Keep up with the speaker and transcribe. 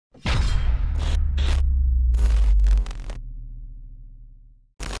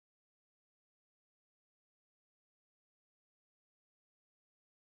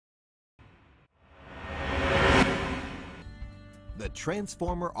The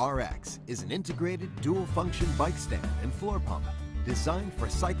Transformer RX is an integrated dual-function bike stand and floor pump designed for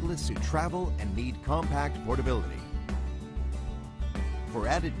cyclists who travel and need compact portability. For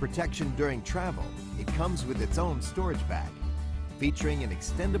added protection during travel, it comes with its own storage bag, featuring an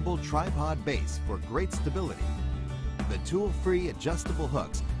extendable tripod base for great stability. The tool-free adjustable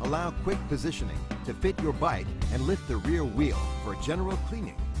hooks allow quick positioning to fit your bike and lift the rear wheel for general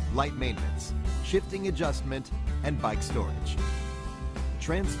cleaning, light maintenance, shifting adjustment, and bike storage.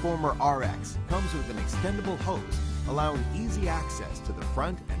 Transformer RX comes with an extendable hose allowing easy access to the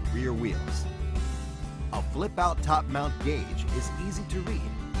front and rear wheels. A flip-out top mount gauge is easy to read,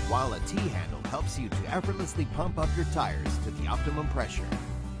 while a T-handle helps you to effortlessly pump up your tires to the optimum pressure.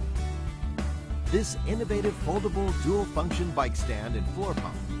 This innovative foldable dual-function bike stand and floor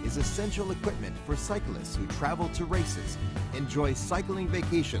pump is essential equipment for cyclists who travel to races, enjoy cycling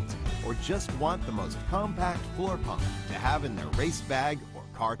vacations, or just want the most compact floor pump to have in their race bag or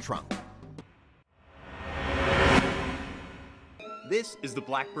car trunk. This is the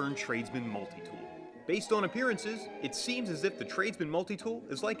Blackburn Tradesman Multitool. Based on appearances, it seems as if the Tradesman Multitool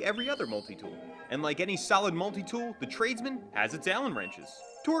is like every other multitool. And like any solid multitool, the Tradesman has its Allen wrenches,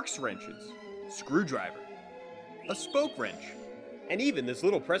 Torx wrenches, screwdriver, a spoke wrench, and even this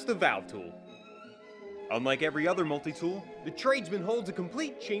little Presto valve tool. Unlike every other multi-tool, the Tradesman holds a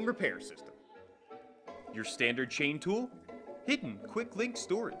complete chain repair system. Your standard chain tool, hidden quick link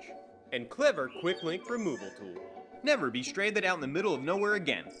storage, and clever quick link removal tool. Never be stranded out in the middle of nowhere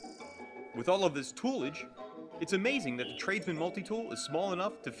again. With all of this toolage, it's amazing that the Tradesman multi-tool is small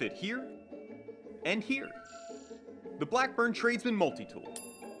enough to fit here and here. The Blackburn Tradesman multi-tool.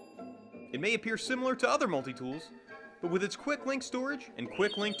 It may appear similar to other multi-tools, but with its quick link storage and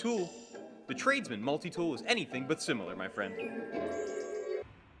quick link tool, the Tradesman multi-tool is anything but similar, my friend.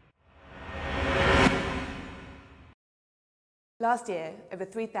 Last year, over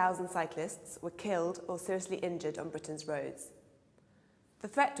 3,000 cyclists were killed or seriously injured on Britain's roads. The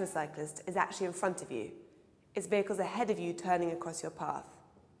threat to a cyclist is actually in front of you. It's vehicles ahead of you turning across your path.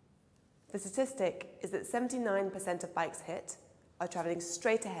 The statistic is that 79% of bikes hit are travelling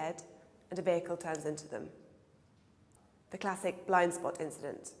straight ahead and a vehicle turns into them. The classic blind spot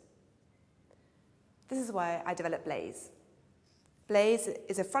incident. This is why I developed Blaze. Blaze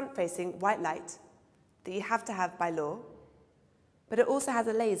is a front-facing white light that you have to have by law, but it also has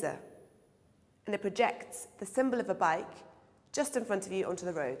a laser, and it projects the symbol of a bike just in front of you onto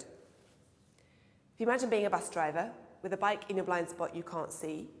the road. If you imagine being a bus driver with a bike in your blind spot you can't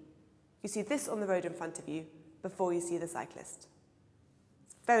see, you see this on the road in front of you before you see the cyclist.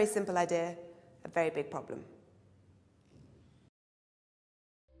 It's a very simple idea, a very big problem.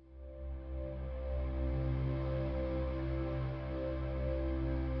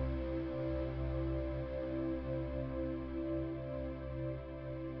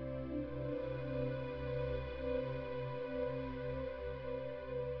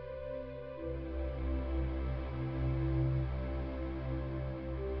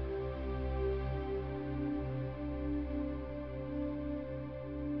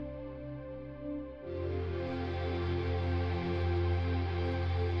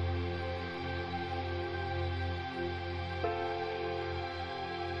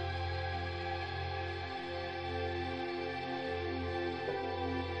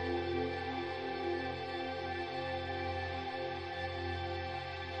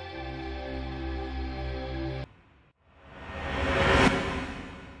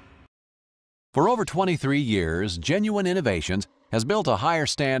 For over 23 years, Genuine Innovations has built a higher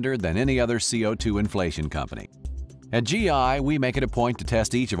standard than any other CO2 inflation company. At GI, we make it a point to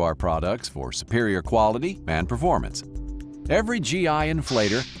test each of our products for superior quality and performance. Every GI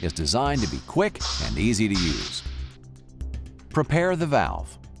inflator is designed to be quick and easy to use. Prepare the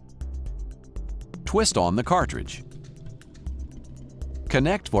valve. Twist on the cartridge.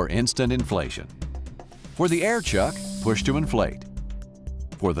 Connect for instant inflation. For the air chuck, push to inflate.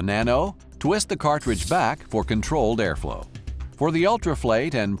 For the Nano, twist the cartridge back for controlled airflow. For the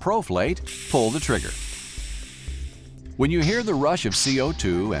Ultraflate and Proflate, pull the trigger. When you hear the rush of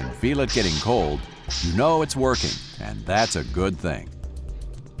CO2 and feel it getting cold, you know it's working, and that's a good thing.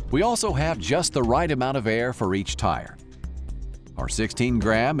 We also have just the right amount of air for each tire. Our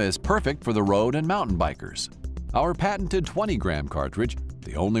 16-gram is perfect for the road and mountain bikers. Our patented 20-gram cartridge,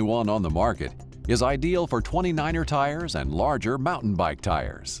 the only one on the market, is ideal for 29er tires and larger mountain bike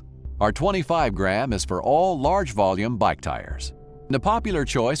tires. Our 25-gram is for all large-volume bike tires. The popular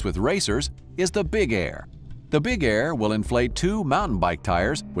choice with racers is the Big Air. The Big Air will inflate 2 mountain bike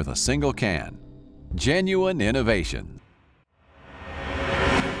tires with a single can. Genuine innovation.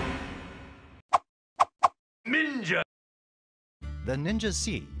 Ninja! The Ninja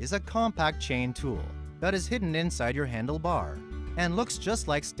C is a compact chain tool that is hidden inside your handlebar and looks just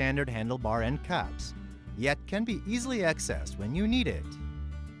like standard handlebar end caps, yet can be easily accessed when you need it.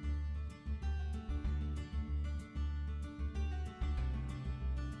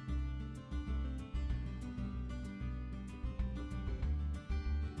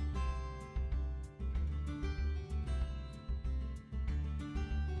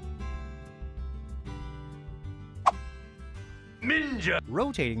 Ninja!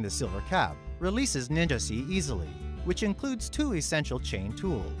 Rotating the silver cap releases Ninja C easily, which includes two essential chain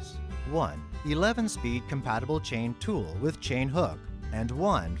tools. One 11-speed compatible chain tool with chain hook, and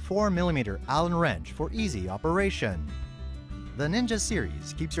one 4mm Allen wrench for easy operation. The Ninja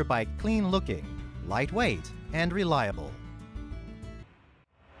series keeps your bike clean-looking, lightweight, and reliable.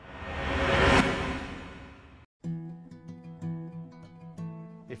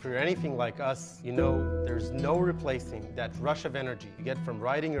 If you're anything like us, you know there's no replacing that rush of energy you get from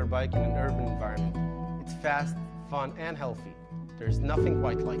riding your bike in an urban environment. It's fast, fun, and healthy. There's nothing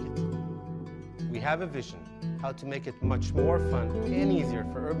quite like it. We have a vision how to make it much more fun and easier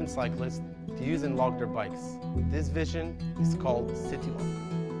for urban cyclists to use and lock their bikes. This vision is called CityLock.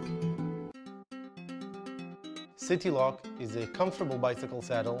 CityLock is a comfortable bicycle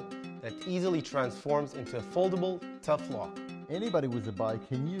saddle that easily transforms into a foldable, tough lock. Anybody with a bike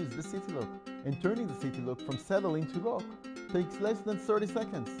can use the CityLock, and turning the CityLock from saddle into lock takes less than 30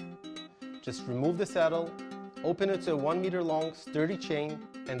 seconds. Just remove the saddle, open it to a 1 meter long sturdy chain,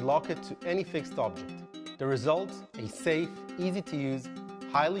 and lock it to any fixed object. The result, a safe, easy to use,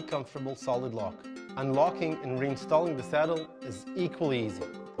 highly comfortable solid lock. Unlocking and reinstalling the saddle is equally easy.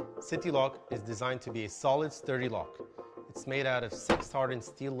 CityLock is designed to be a solid, sturdy lock. It's made out of 6 hardened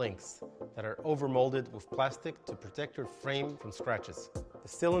steel links that are overmolded with plastic to protect your frame from scratches. The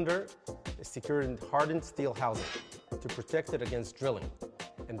cylinder is secured in hardened steel housing to protect it against drilling,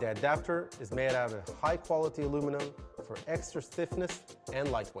 and the adapter is made out of high-quality aluminum for extra stiffness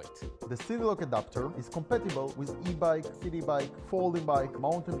and lightweight. The CityLock adapter is compatible with e-bike, city bike, folding bike,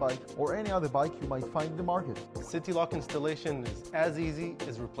 mountain bike, or any other bike you might find in the market. CityLock installation is as easy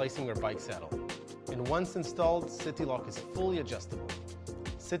as replacing your bike saddle. And once installed, CityLock is fully adjustable.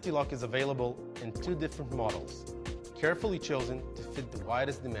 CityLock is available in 2 different models, carefully chosen to fit the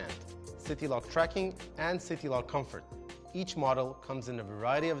widest demand: CityLock Tracking and CityLock Comfort. Each model comes in a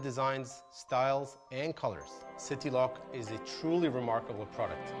variety of designs, styles, and colors. CityLock is a truly remarkable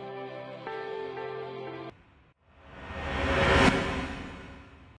product.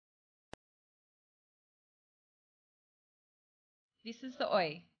 This is the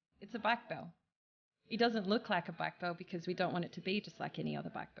Oi. It's a bike bell. It doesn't look like a bike bell because we don't want it to be just like any other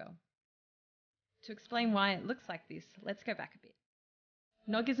bike bell. To explain why it looks like this, let's go back a bit.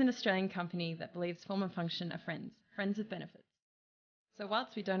 Nog is an Australian company that believes form and function are friends with benefits. So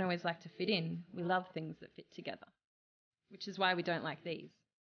whilst we don't always like to fit in, we love things that fit together, which is why we don't like these.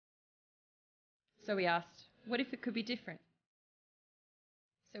 So we asked, what if it could be different?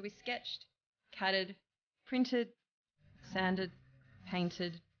 So we sketched, catted, printed, sanded,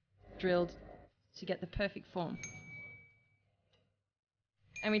 painted, drilled to get the perfect form.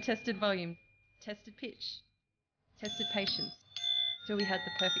 And we tested volume, tested pitch, tested patience, till we had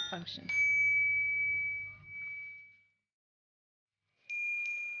the perfect function.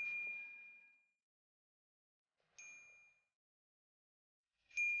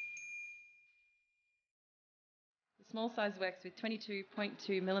 The small size works with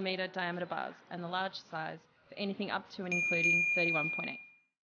 22.2mm diameter bars, and the large size for anything up to and including 31.8.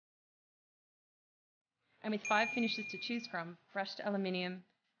 And with 5 finishes to choose from, brushed aluminium,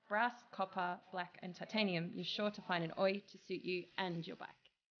 brass, copper, black and titanium, you're sure to find an Oi to suit you and your bike.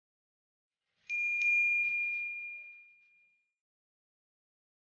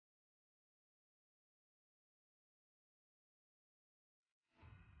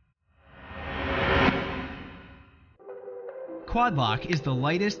 QuadLock is the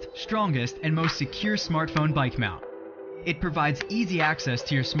lightest, strongest, and most secure smartphone bike mount. It provides easy access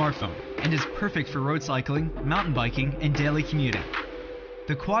to your smartphone and is perfect for road cycling, mountain biking, and daily commuting.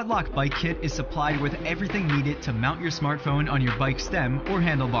 The QuadLock bike kit is supplied with everything needed to mount your smartphone on your bike stem or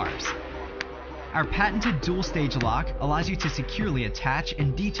handlebars. Our patented dual-stage lock allows you to securely attach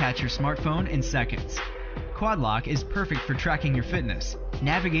and detach your smartphone in seconds. QuadLock is perfect for tracking your fitness,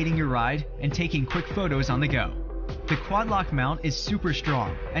 navigating your ride, and taking quick photos on the go. The QuadLock mount is super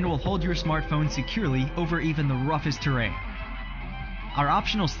strong and will hold your smartphone securely over even the roughest terrain. Our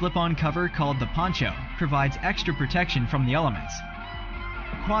optional slip-on cover called the Poncho provides extra protection from the elements.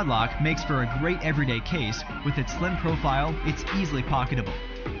 QuadLock makes for a great everyday case. With its slim profile, it's easily pocketable,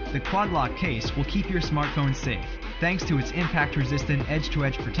 The Quad Lock case will keep your smartphone safe, thanks to its impact-resistant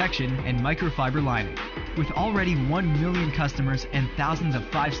edge-to-edge protection and microfiber lining. With already 1 million customers and thousands of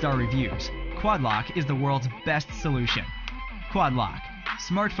 5-star reviews, Quad Lock is the world's best solution. Quad Lock,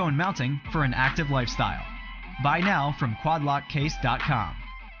 smartphone mounting for an active lifestyle. Buy now from quadlockcase.com.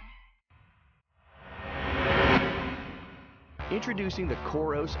 Introducing the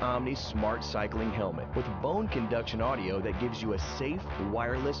Coros Omni Smart Cycling Helmet with bone conduction audio that gives you a safe,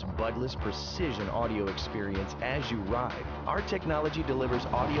 wireless, budless precision audio experience as you ride. Our technology delivers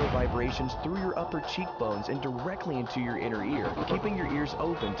audio vibrations through your upper cheekbones and directly into your inner ear, keeping your ears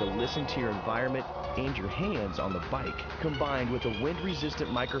open to listen to your environment and your hands on the bike. Combined with a wind-resistant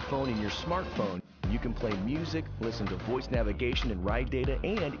microphone in your smartphone, you can play music, listen to voice navigation and ride data,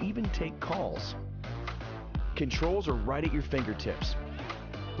 and even take calls. Controls are right at your fingertips.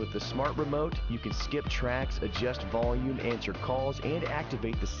 With the smart remote, you can skip tracks, adjust volume, answer calls, and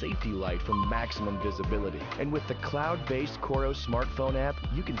activate the safety light for maximum visibility. And with the cloud-based Coros smartphone app,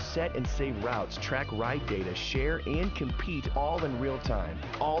 you can set and save routes, track ride data, share, and compete all in real time.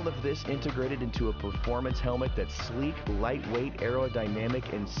 All of this integrated into a performance helmet that's sleek, lightweight,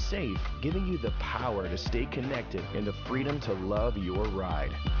 aerodynamic, and safe, giving you the power to stay connected and the freedom to love your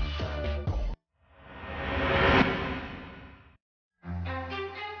ride.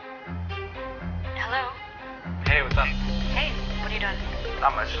 Hey, what's up? Hey, what are you doing?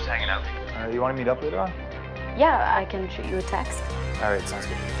 Not much, just hanging out. You want to meet up later on? Yeah, I can shoot you a text. Alright, sounds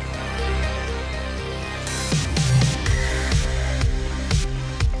good.